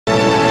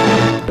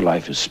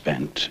life is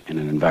spent in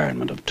an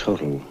environment of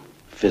total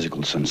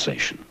physical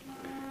sensation.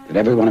 That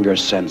every one of your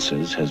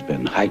senses has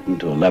been heightened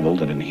to a level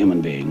that in a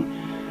human being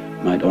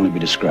might only be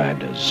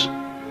described as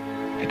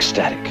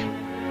ecstatic.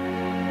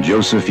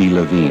 Joseph E.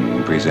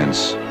 Levine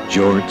presents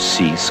George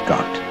C.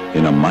 Scott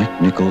in a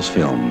Mike Nichols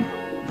film,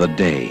 The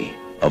Day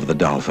of the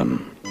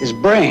Dolphin. His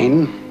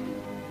brain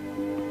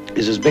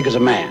is as big as a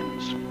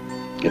man's.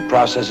 It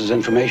processes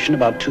information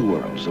about two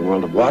worlds, the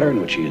world of water in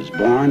which he is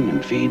born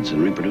and feeds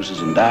and reproduces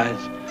and dies,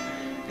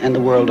 and the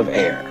world of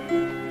air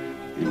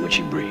in which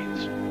he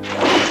breathes.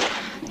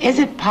 Is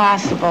it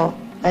possible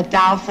that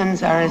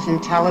dolphins are as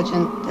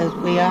intelligent as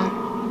we are?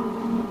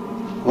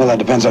 Well, that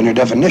depends on your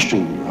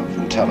definition of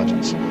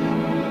intelligence.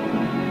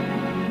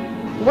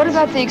 What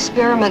about the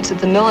experiments that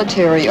the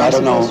military are I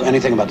don't know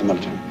anything about the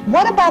military.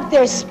 What about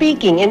their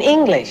speaking in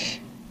English?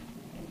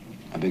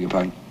 I beg your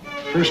pardon?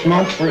 First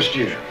month, first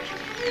year.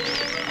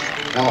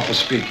 Alpha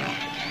speaking,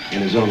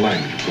 in his own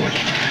language, of course.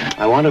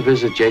 I want to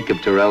visit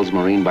Jacob Terrell's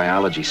Marine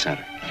Biology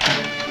Center.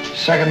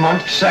 Second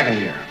month, second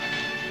year.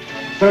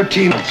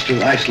 13 months to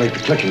isolate the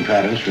clicking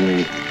patterns from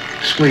the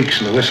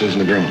squeaks and the whistles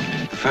and the groans.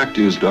 The fact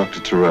is,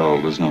 Dr.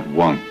 Terrell does not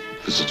want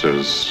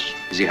visitors.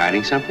 Is he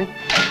hiding something?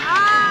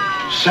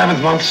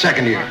 7th month,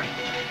 second year.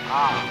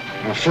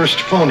 Our first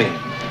phone-in.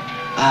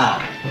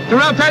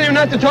 Terrell tell you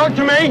not to talk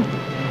to me?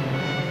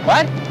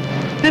 What?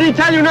 Did he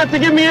tell you not to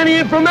give me any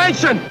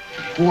information?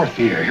 4th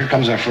year, here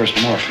comes our first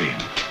morphine.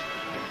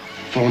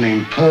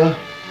 Phoneme P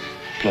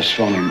plus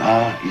phoneme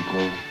A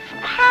equal...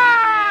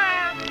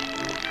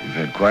 You've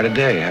had quite a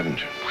day, haven't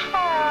you?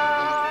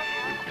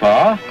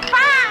 Fa?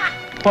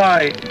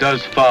 Why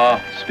does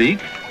Fa speak?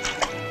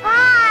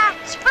 Fa,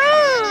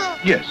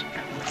 speak. Yes.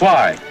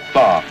 Why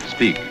Fa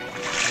speak?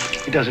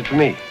 He does it for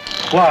me.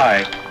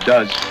 Why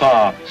does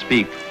Fa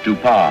speak to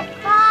Pa?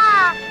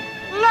 Fa,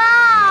 no,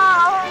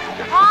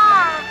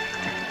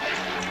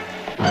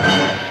 Fa.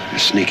 They're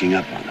sneaking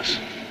up on us.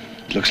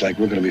 It looks like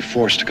we're going to be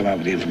forced to come out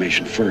with the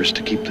information first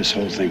to keep this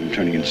whole thing from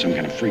turning into some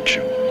kind of freak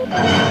show. I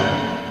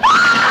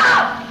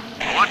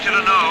want you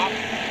to know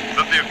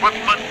that the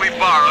equipment we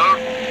borrowed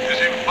is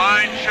in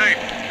fine shape,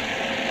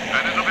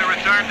 and it'll be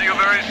returned to you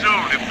very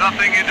soon if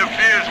nothing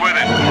interferes with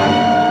it.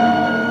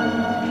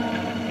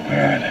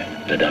 Where are they?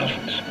 The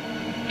Dolphins.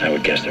 I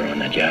would guess they're on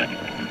that yacht.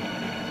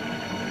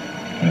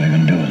 What are they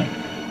going to do with them?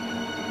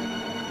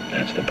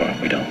 That's the part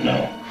we don't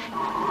know.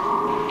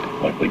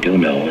 What we do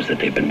know is that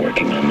they've been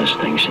working on this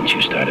thing since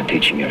you started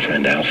teaching your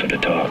friend Alpha to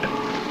talk.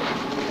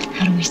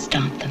 How do we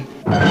stop them?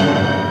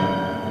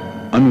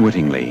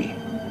 Unwittingly,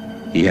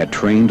 he had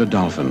trained a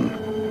dolphin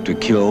to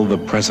kill the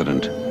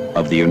President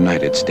of the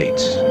United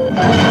States.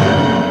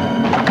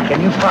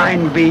 Can you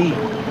find B?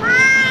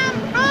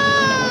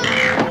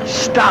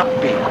 Stop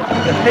B.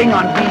 The thing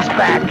on B's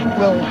back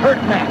will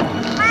hurt men.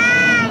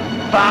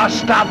 Fa,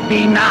 stop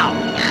B now.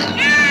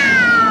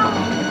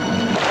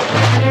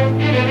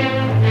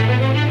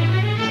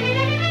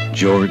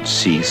 George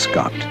C.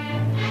 Scott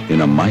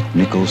in a Mike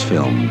Nichols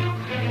film,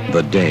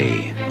 The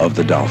Day of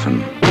the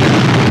Dolphin.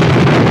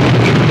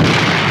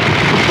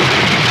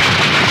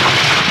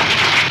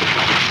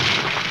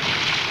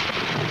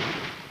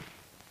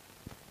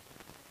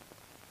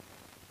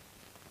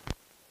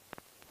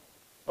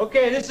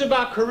 Okay, this is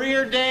about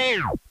career day.